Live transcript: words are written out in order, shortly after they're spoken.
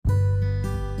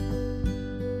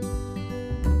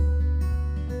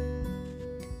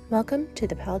Welcome to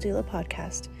the Pal Doula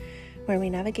podcast, where we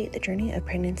navigate the journey of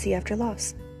pregnancy after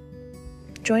loss.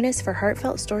 Join us for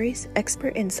heartfelt stories,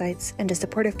 expert insights, and a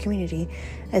supportive community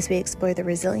as we explore the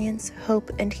resilience,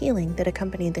 hope, and healing that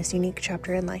accompany this unique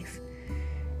chapter in life.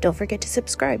 Don't forget to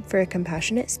subscribe for a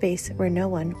compassionate space where no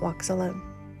one walks alone.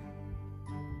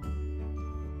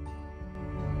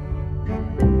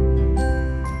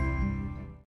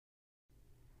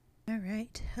 All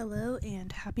right, hello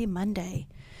and happy Monday.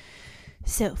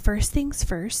 So first things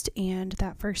first, and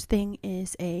that first thing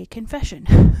is a confession.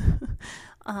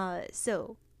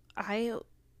 So I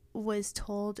was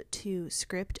told to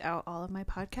script out all of my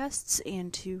podcasts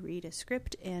and to read a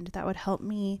script, and that would help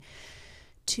me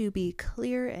to be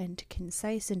clear and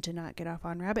concise and to not get off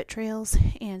on rabbit trails.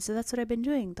 And so that's what I've been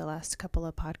doing the last couple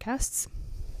of podcasts.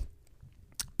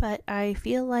 But I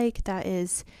feel like that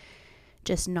is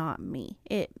just not me.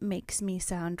 It makes me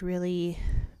sound really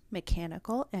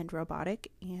mechanical and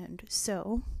robotic. And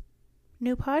so,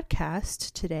 new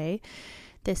podcast today.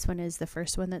 This one is the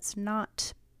first one that's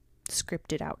not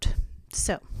scripted out.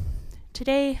 So,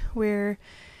 today we're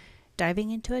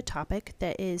diving into a topic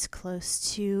that is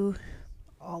close to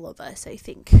all of us, I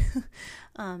think.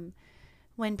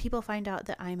 When people find out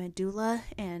that I'm a doula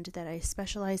and that I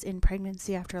specialize in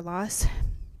pregnancy after loss,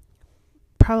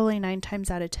 probably 9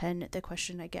 times out of 10, the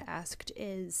question I get asked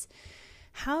is,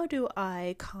 how do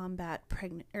I combat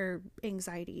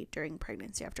anxiety during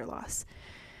pregnancy after loss?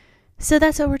 So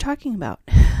that's what we're talking about.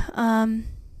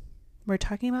 We're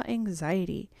talking about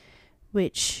anxiety,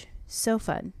 which so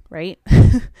fun, right?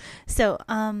 So,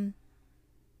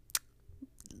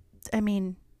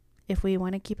 if we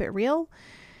want to keep it real,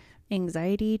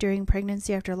 anxiety during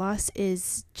pregnancy after loss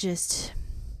is just,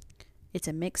 it's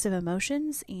a mix of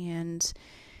emotions, and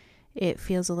it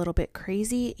feels a little bit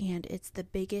crazy, and it's the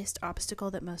biggest obstacle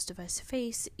that most of us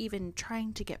face, even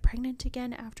trying to get pregnant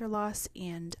again after loss,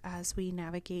 and as we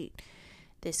navigate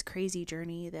this crazy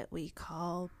journey that we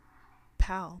call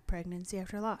PAL, pregnancy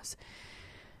after loss.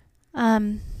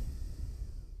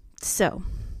 So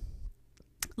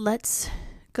let's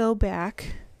go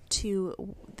back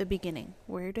to the beginning.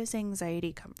 Where does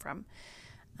anxiety come from?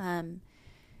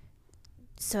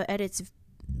 So at its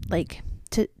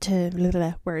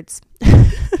words.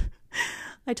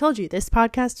 I told you this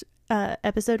podcast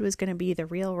episode was going to be the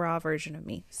real raw version of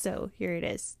me. So here it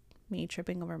is, me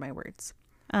tripping over my words.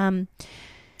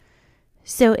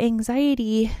 So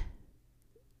anxiety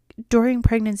during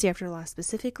pregnancy after loss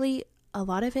specifically, a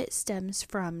lot of it stems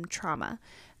from trauma.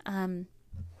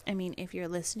 If you're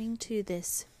listening to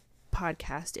this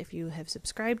podcast, if you have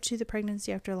subscribed to the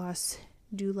Pregnancy After Loss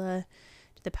Doula,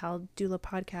 the Pal Doula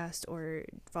podcast, or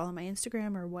follow my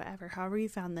Instagram or whatever, however you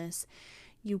found this,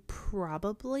 you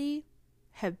probably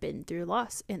have been through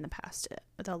loss in the past,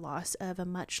 the loss of a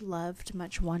much loved,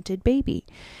 much wanted baby.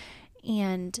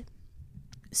 And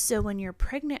so when you're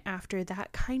pregnant after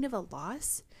that kind of a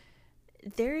loss,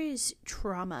 there is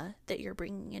trauma that you're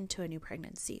bringing into a new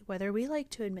pregnancy, whether we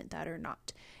like to admit that or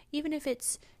not. Even if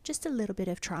it's just a little bit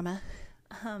of trauma,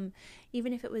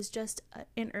 even if it was just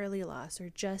an early loss or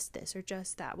just this or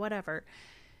just that, whatever,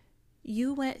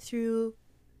 you went through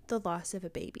the loss of a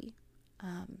baby,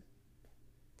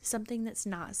 something that's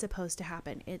not supposed to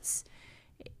happen. It's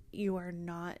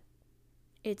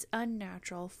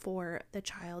unnatural for the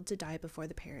child to die before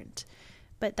the parent,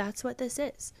 but that's what this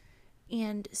is.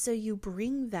 And so you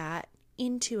bring that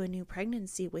into a new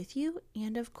pregnancy with you,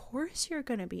 and of course you're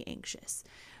going to be anxious.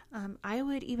 I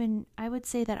would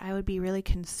say that I would be really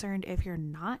concerned if you're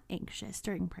not anxious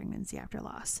during pregnancy after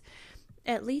loss,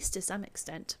 at least to some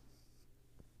extent.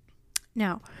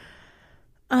 Now,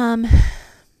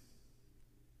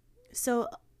 so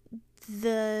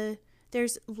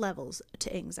there's levels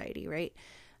to anxiety, right?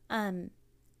 And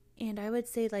I would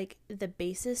say the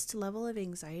basest level of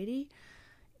anxiety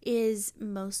is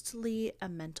mostly a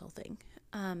mental thing.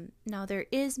 Now there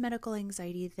is medical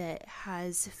anxiety that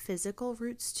has physical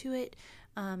roots to it,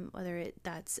 whether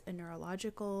that's a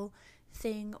neurological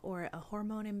thing or a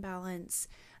hormone imbalance.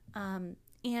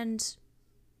 And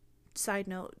side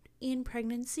note, in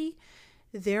pregnancy,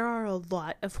 there are a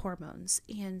lot of hormones,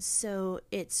 and so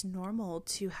it's normal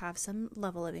to have some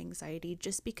level of anxiety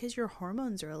just because your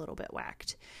hormones are a little bit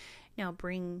whacked. Now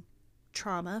bring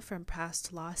trauma from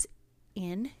past loss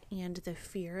in, and the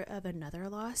fear of another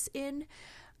loss in,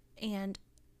 and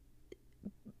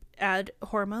add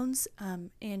hormones,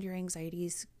 and your anxiety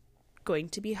is going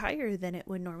to be higher than it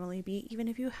would normally be, even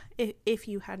if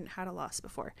you hadn't had a loss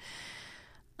before.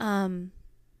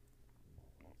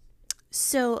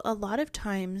 So a lot of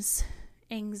times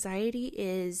anxiety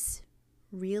is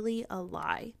really a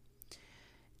lie.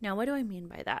 Now, what do I mean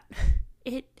by that?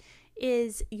 It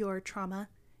is your trauma,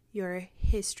 your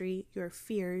history, your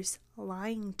fears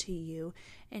lying to you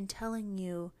and telling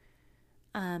you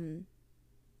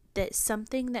that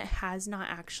something that has not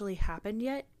actually happened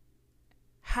yet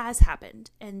has happened,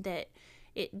 and that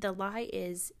the lie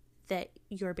is that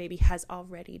your baby has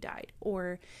already died,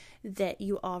 or that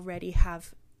you already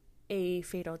have a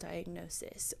fatal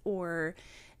diagnosis, or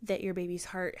that your baby's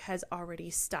heart has already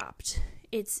stopped.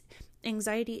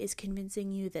 Anxiety is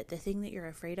convincing you that the thing that you're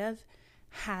afraid of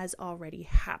has already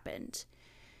happened.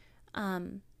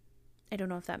 I don't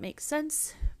know if that makes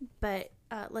sense, but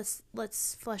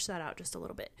let's flesh that out just a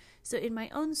little bit. So in my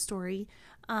own story,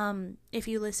 if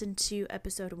you listen to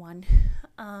episode 1,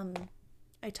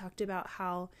 I talked about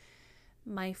how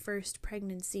my first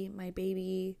pregnancy, my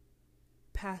baby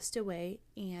passed away,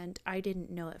 and I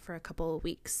didn't know it for a couple of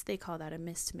weeks. They call that a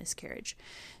missed miscarriage.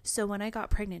 So when I got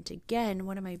pregnant again,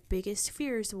 one of my biggest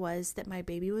fears was that my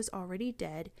baby was already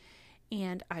dead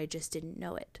and I just didn't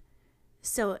know it.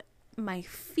 So my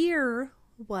fear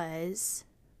was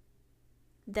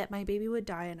that my baby would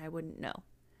die and I wouldn't know.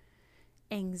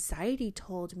 Anxiety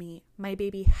told me my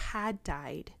baby had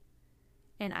died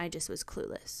and I just was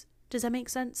clueless. Does that make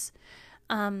sense?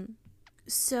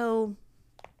 So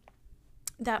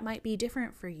that might be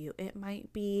different for you. It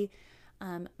might be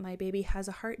my baby has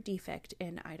a heart defect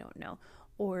and I don't know,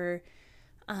 or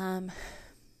any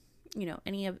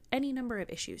number of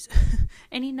issues,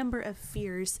 any number of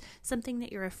fears, something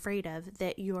that you're afraid of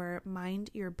that your mind,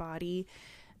 your body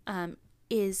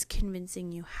is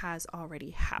convincing you has already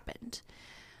happened.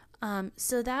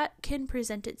 So that can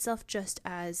present itself just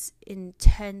as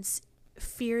intense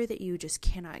fear that you just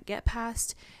cannot get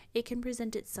past. It can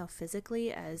present itself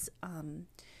physically as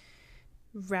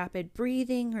rapid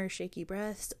breathing or shaky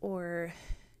breaths, or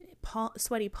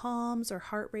sweaty palms, or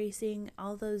heart racing,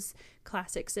 all those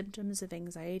classic symptoms of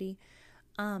anxiety.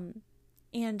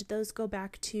 And those go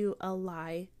back to a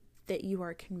lie that you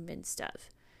are convinced of.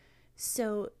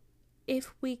 So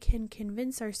if we can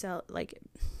convince ourselves,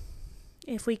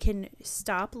 if we can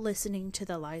stop listening to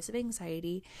the lies of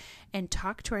anxiety and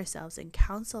talk to ourselves and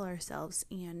counsel ourselves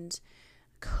and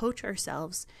coach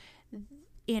ourselves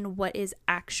in what is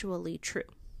actually true.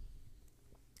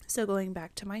 So going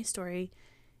back to my story,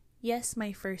 yes,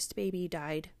 my first baby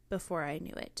died before I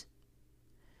knew it.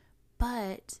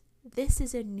 But this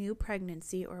is a new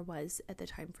pregnancy, or was at the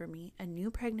time for me, a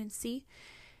new pregnancy,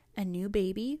 a new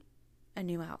baby, a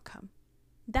new outcome.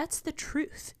 That's the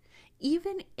truth.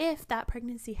 Even if that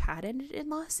pregnancy had ended in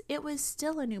loss, it was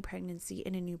still a new pregnancy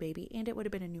and a new baby, and it would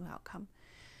have been a new outcome.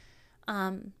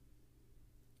 I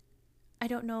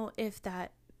don't know if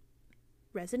that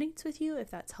resonates with you,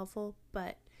 if that's helpful,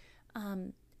 but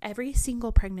every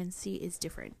single pregnancy is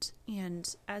different.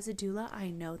 And as a doula,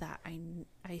 I know that.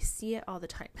 I see it all the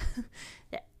time,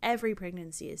 that every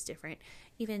pregnancy is different.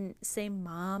 Even same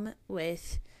mom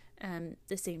with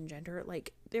the same gender,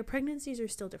 their pregnancies are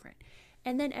still different.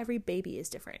 And then every baby is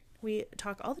different. We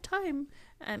talk all the time.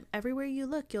 Everywhere you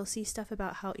look, you'll see stuff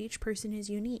about how each person is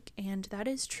unique. And that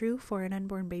is true for an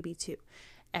unborn baby too.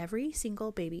 Every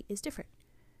single baby is different.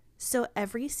 So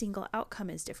every single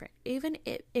outcome is different. Even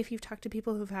if you've talked to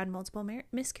people who've had multiple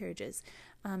miscarriages,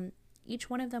 each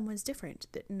one of them was different.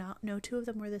 No two of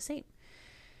them were the same.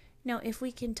 Now, if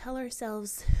we can tell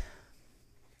ourselves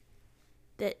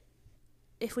that,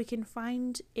 if we can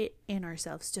find it in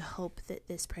ourselves to hope that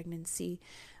this pregnancy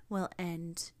will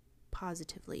end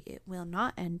positively, it will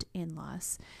not end in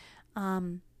loss,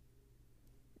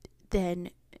 then,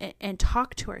 and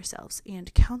talk to ourselves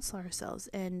and counsel ourselves,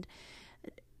 and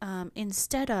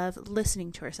instead of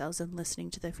listening to ourselves and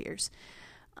listening to the fears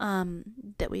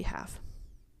that we have,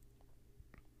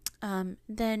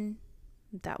 then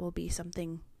that will be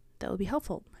something that will be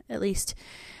helpful. At least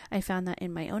I found that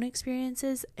in my own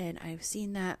experiences, and I've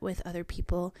seen that with other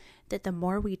people, that the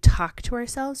more we talk to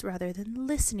ourselves rather than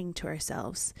listening to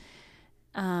ourselves,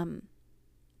 the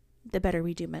better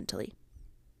we do mentally.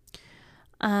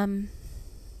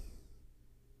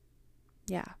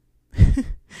 Yeah.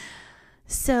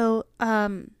 So,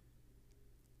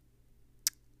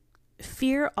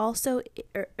 fear also,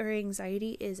 or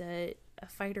anxiety, is a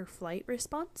fight or flight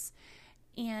response.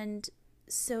 And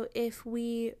so if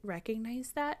we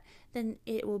recognize that, then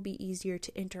it will be easier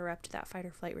to interrupt that fight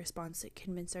or flight response and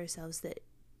convince ourselves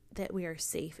that we are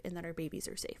safe and that our babies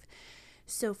are safe.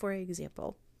 So for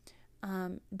example,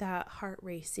 that heart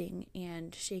racing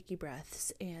and shaky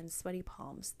breaths and sweaty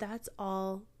palms, that's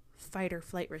all fight or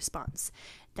flight response.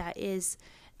 That is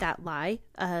that lie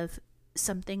of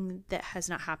something that has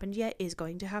not happened yet is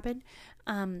going to happen.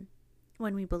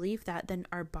 When we believe that, then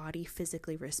our body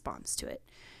physically responds to it.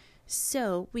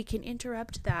 So we can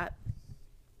interrupt that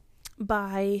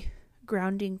by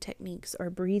grounding techniques or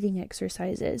breathing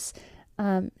exercises.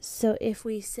 So if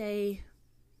we say,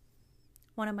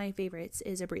 one of my favorites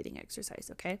is a breathing exercise,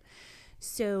 okay?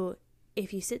 So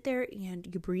if you sit there and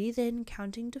you breathe in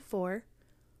counting to 4,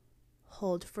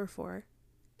 hold for 4,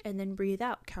 and then breathe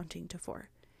out counting to 4.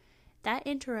 That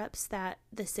interrupts the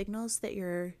signals that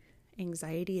your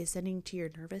anxiety is sending to your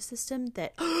nervous system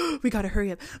that, we got to hurry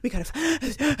up, we got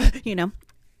to,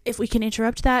 if we can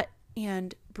interrupt that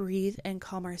and breathe and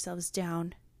calm ourselves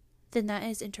down, then that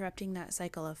is interrupting that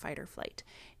cycle of fight or flight.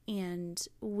 And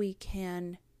we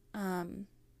can go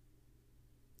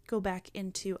back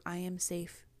into, I am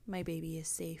safe, my baby is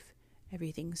safe,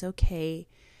 everything's okay.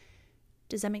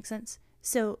 Does that make sense?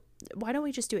 So why don't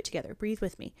we just do it together? Breathe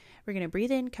with me. We're going to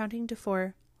breathe in counting to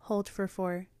 4, hold for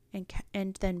 4,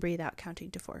 and then breathe out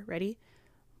counting to 4. Ready?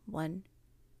 1,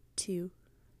 2,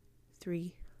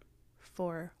 3,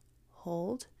 4,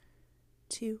 hold.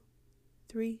 2,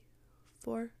 3,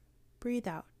 4, breathe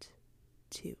out.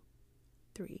 2,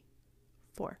 3,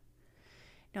 4.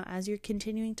 Now, as you're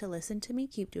continuing to listen to me,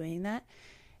 keep doing that,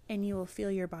 and you will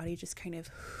feel your body just kind of,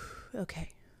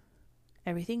 okay,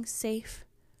 everything's safe.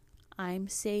 I'm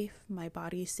safe. My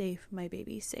body's safe. My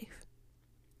baby's safe.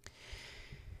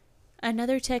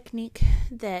 Another technique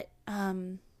that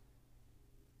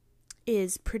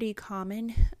is pretty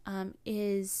common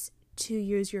is to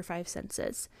use your 5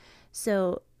 senses.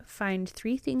 So find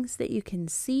 3 things that you can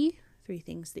see, 3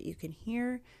 things that you can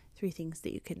hear, 3 things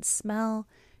that you can smell,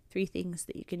 3 things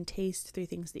that you can taste, 3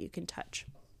 things that you can touch.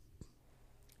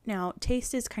 Now,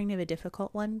 taste is kind of a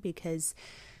difficult one because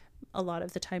a lot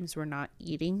of the times we're not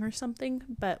eating or something,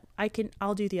 but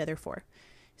I'll do the other 4.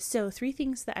 So 3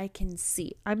 things that I can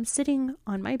see. I'm sitting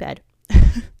on my bed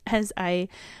as I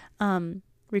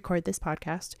record this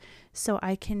podcast, so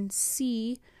I can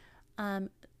see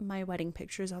my wedding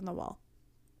pictures on the wall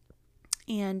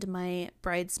and my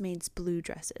bridesmaids' blue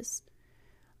dresses.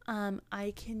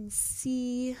 I can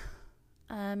see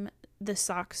the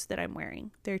socks that I'm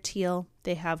wearing. They're teal.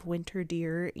 They have winter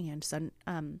deer and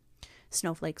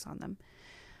snowflakes on them.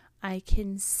 I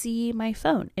can see my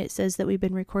phone. It says that we've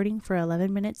been recording for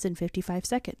 11 minutes and 55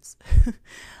 seconds.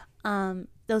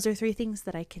 Those are 3 things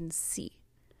that I can see.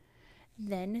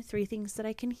 Then 3 things that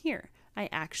I can hear. I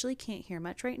actually can't hear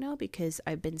much right now because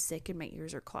I've been sick and my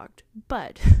ears are clogged.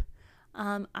 But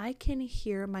I can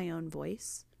hear my own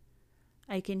voice.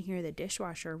 I can hear the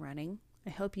dishwasher running.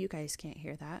 I hope you guys can't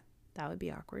hear that. That would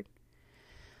be awkward.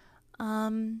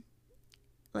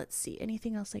 Let's see.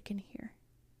 Anything else I can hear?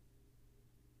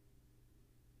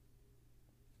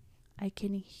 I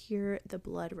can hear the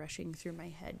blood rushing through my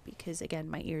head because, again,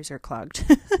 my ears are clogged.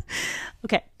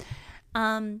 Okay.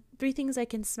 3 things I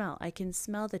can smell. I can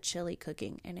smell the chili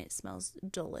cooking and it smells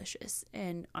delicious.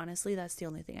 And honestly, that's the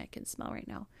only thing I can smell right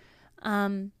now.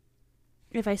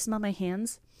 If I smell my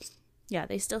hands, yeah,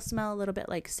 they still smell a little bit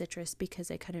like citrus because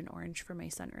I cut an orange for my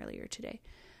son earlier today.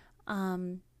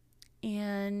 And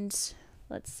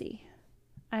let's see.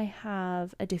 I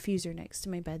have a diffuser next to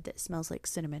my bed that smells like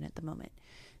cinnamon at the moment.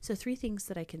 So 3 things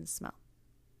that I can smell.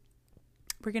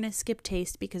 We're going to skip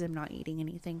taste because I'm not eating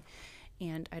anything.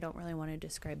 And I don't really want to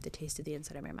describe the taste of the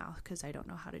inside of my mouth because I don't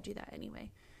know how to do that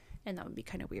anyway. And that would be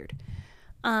kind of weird.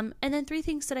 And then 3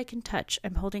 things that I can touch.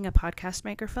 I'm holding a podcast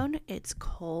microphone. It's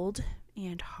cold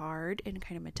and hard and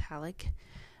kind of metallic.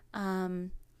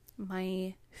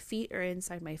 My feet are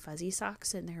inside my fuzzy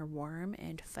socks and they're warm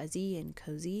and fuzzy and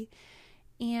cozy.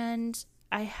 And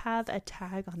I have a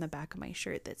tag on the back of my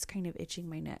shirt that's kind of itching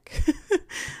my neck.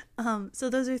 So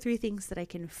those are 3 things that I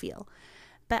can feel.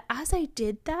 But as I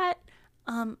did that,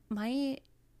 my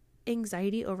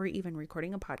anxiety over even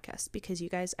recording a podcast, because you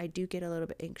guys, I do get a little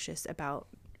bit anxious about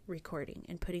recording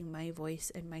and putting my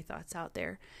voice and my thoughts out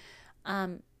there.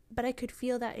 But I could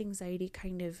feel that anxiety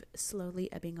kind of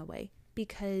slowly ebbing away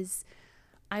because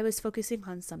I was focusing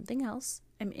on something else.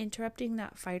 I'm interrupting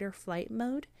that fight or flight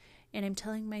mode and I'm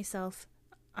telling myself,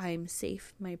 I'm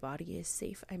safe. My body is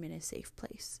safe. I'm in a safe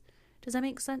place. Does that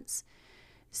make sense?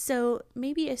 So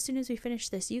maybe as soon as we finish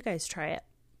this, you guys try it.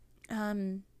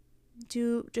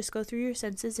 Just go through your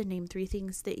senses and name 3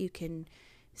 things that you can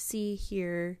see,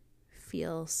 hear,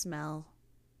 feel, smell,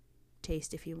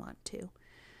 taste if you want to.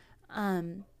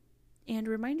 And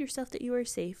remind yourself that you are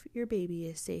safe, your baby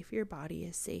is safe, your body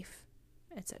is safe,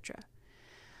 etc.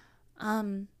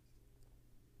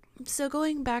 So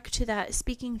going back to that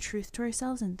speaking truth to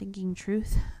ourselves and thinking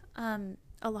truth,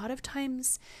 a lot of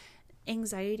times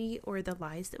anxiety or the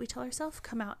lies that we tell ourselves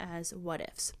come out as what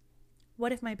ifs.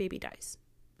 What if my baby dies?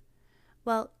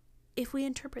 Well, if we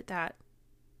interpret that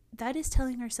that is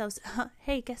telling ourselves,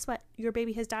 hey, guess what? Your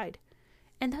baby has died.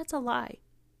 And that's a lie,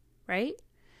 right?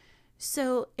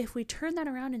 So if we turn that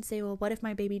around and say, well, what if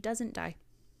my baby doesn't die?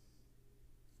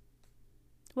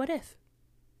 What if?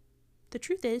 The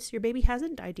truth is, your baby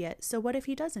hasn't died yet. So what if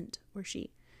he doesn't, or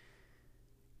she?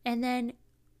 And then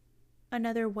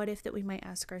another what if that we might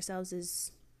ask ourselves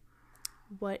is,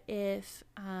 what if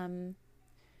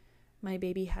my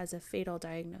baby has a fatal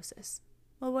diagnosis?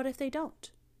 Well, what if they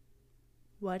don't?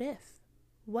 What if?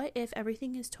 What if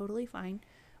everything is totally fine?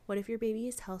 What if your baby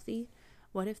is healthy?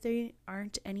 What if there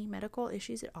aren't any medical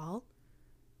issues at all?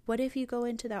 What if you go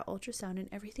into that ultrasound and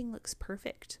everything looks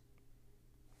perfect?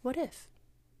 What if?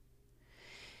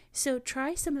 So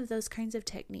try some of those kinds of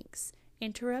techniques.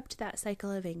 Interrupt that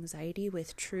cycle of anxiety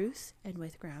with truth and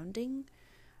with grounding.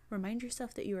 Remind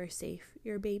yourself that you are safe.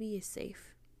 Your baby is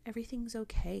safe. Everything's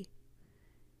okay.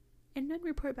 And then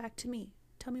report back to me.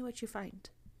 Tell me what you find.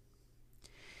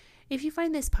 If you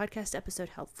find this podcast episode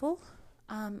helpful,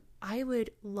 I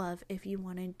would love if you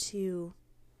wanted to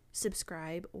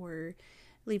subscribe or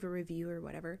leave a review or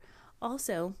whatever.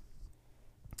 Also,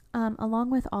 along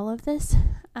with all of this,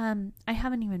 I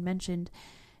haven't even mentioned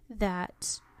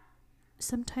that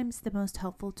sometimes the most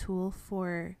helpful tool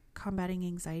for combating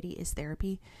anxiety is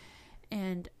therapy.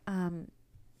 And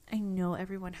I know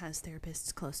everyone has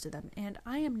therapists close to them, and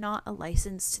I am not a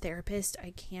licensed therapist.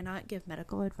 I cannot give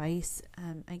medical advice.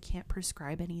 I can't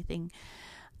prescribe anything.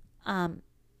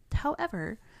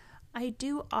 However, I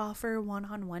do offer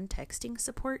one-on-one texting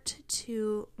support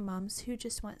to moms who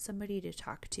just want somebody to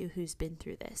talk to who's been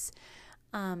through this.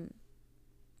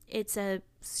 It's a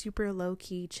super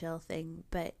low-key, chill thing,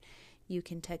 but you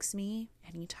can text me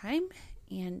anytime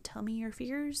and tell me your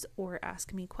fears or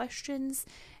ask me questions,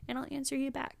 and I'll answer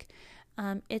you back.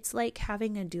 It's like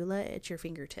having a doula at your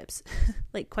fingertips,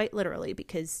 like quite literally,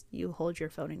 because you hold your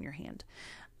phone in your hand.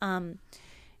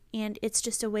 And it's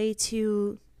just a way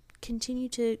to continue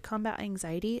to combat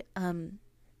anxiety.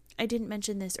 I didn't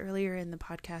mention this earlier in the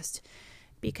podcast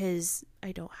because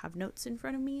I don't have notes in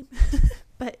front of me,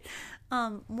 but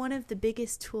one of the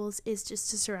biggest tools is just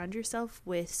to surround yourself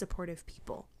with supportive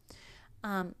people.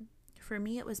 For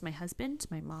me, it was my husband,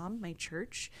 my mom, my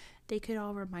church. They could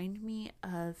all remind me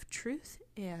of truth,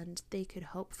 and they could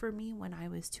hope for me when I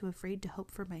was too afraid to hope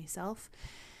for myself.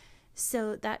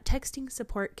 So that texting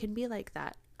support can be like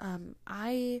that.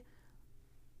 I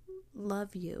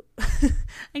love you.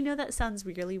 I know that sounds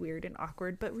really weird and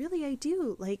awkward, but really I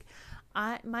do. Like,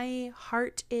 my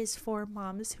heart is for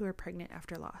moms who are pregnant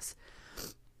after loss.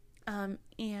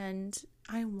 And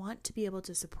I want to be able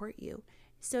to support you.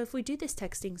 So if we do this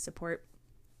texting support,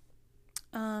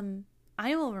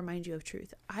 I will remind you of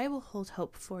truth. I will hold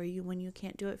hope for you when you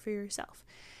can't do it for yourself.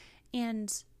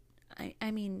 And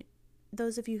I mean,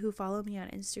 those of you who follow me on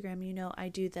Instagram, you know, I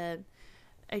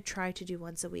try to do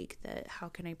once a week the how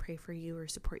can I pray for you or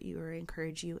support you or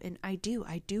encourage you. And I do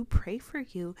pray for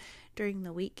you during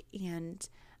the week. And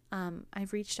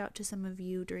I've reached out to some of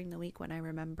you during the week when I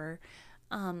remember.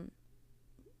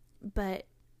 But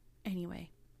anyway,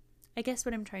 I guess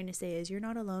what I'm trying to say is you're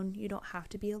not alone. You don't have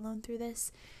to be alone through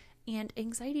this. And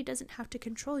anxiety doesn't have to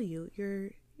control you.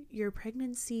 Your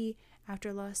pregnancy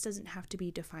after loss doesn't have to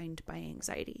be defined by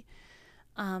anxiety.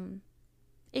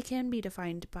 It can be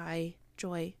defined by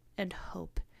joy and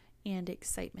hope and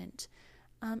excitement.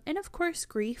 And of course,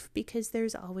 grief, because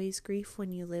there's always grief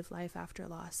when you live life after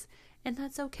loss. And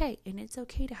that's okay. And it's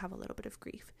okay to have a little bit of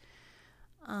grief.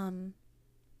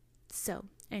 So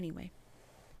anyway,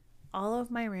 all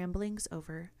of my ramblings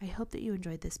over. I hope that you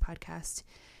enjoyed this podcast,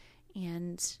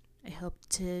 and I hope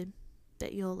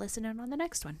that you'll listen in on the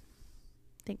next one.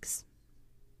 Thanks.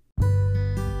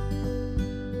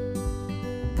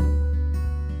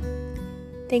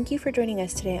 Thank you for joining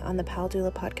us today on the Pal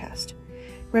Doula podcast.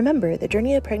 Remember, the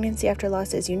journey of pregnancy after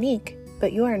loss is unique,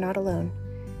 but you are not alone.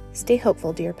 Stay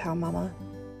hopeful, dear Pal Mama.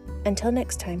 Until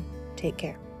next time, take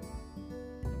care.